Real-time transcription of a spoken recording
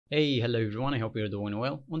Hey, hello everyone, I hope you're doing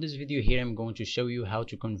well. On this video here I'm going to show you how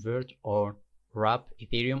to convert or wrap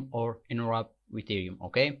Ethereum or unwrap Ethereum,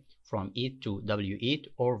 okay, from ETH to WETH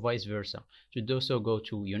or vice versa. To do so, go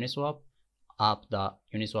to Uniswap,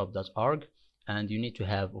 app.uniswap.org, and you need to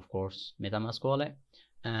have, of course, MetaMask wallet,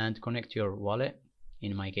 and connect your wallet.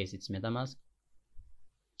 In my case it's MetaMask.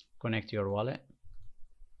 Connect your wallet,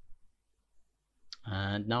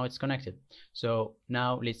 and now it's connected. So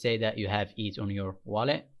now let's say that you have ETH on your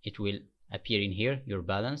wallet, it will appear in here, your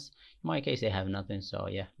balance. In my case I have nothing, so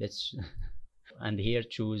yeah, let's and here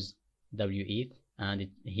choose WETH, and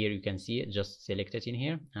here you can see it, just select it in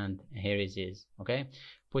here, and here it is. Okay,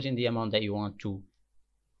 put in the amount that you want to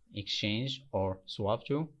exchange or swap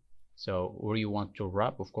to, so or you want to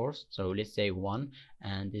wrap, of course. So let's say 1,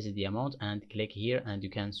 and this is the amount, and click here and you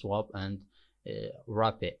can swap and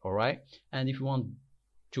wrap it. All right, and if you want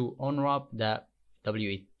to unwrap that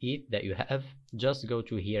WETH that you have, just go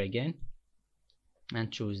to here again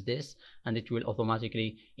and choose this, and it will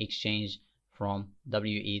automatically exchange from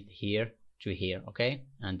WETH here to here. Okay,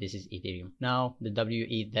 and this is Ethereum. Now the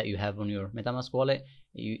WETH that you have on your MetaMask wallet,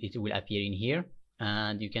 it will appear in here,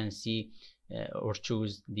 and you can see or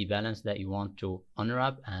choose the balance that you want to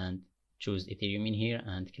unwrap, and choose Ethereum in here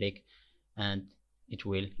and click, and it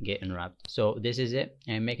will get unwrapped. So this is it.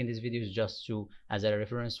 I'm making these videos just to as a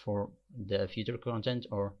reference for the future content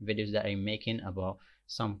or videos that I'm making about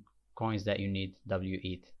some coins that you need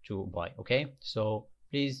WETH to buy. Okay, so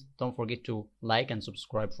please don't forget to like and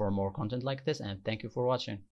subscribe for more content like this, and thank you for watching.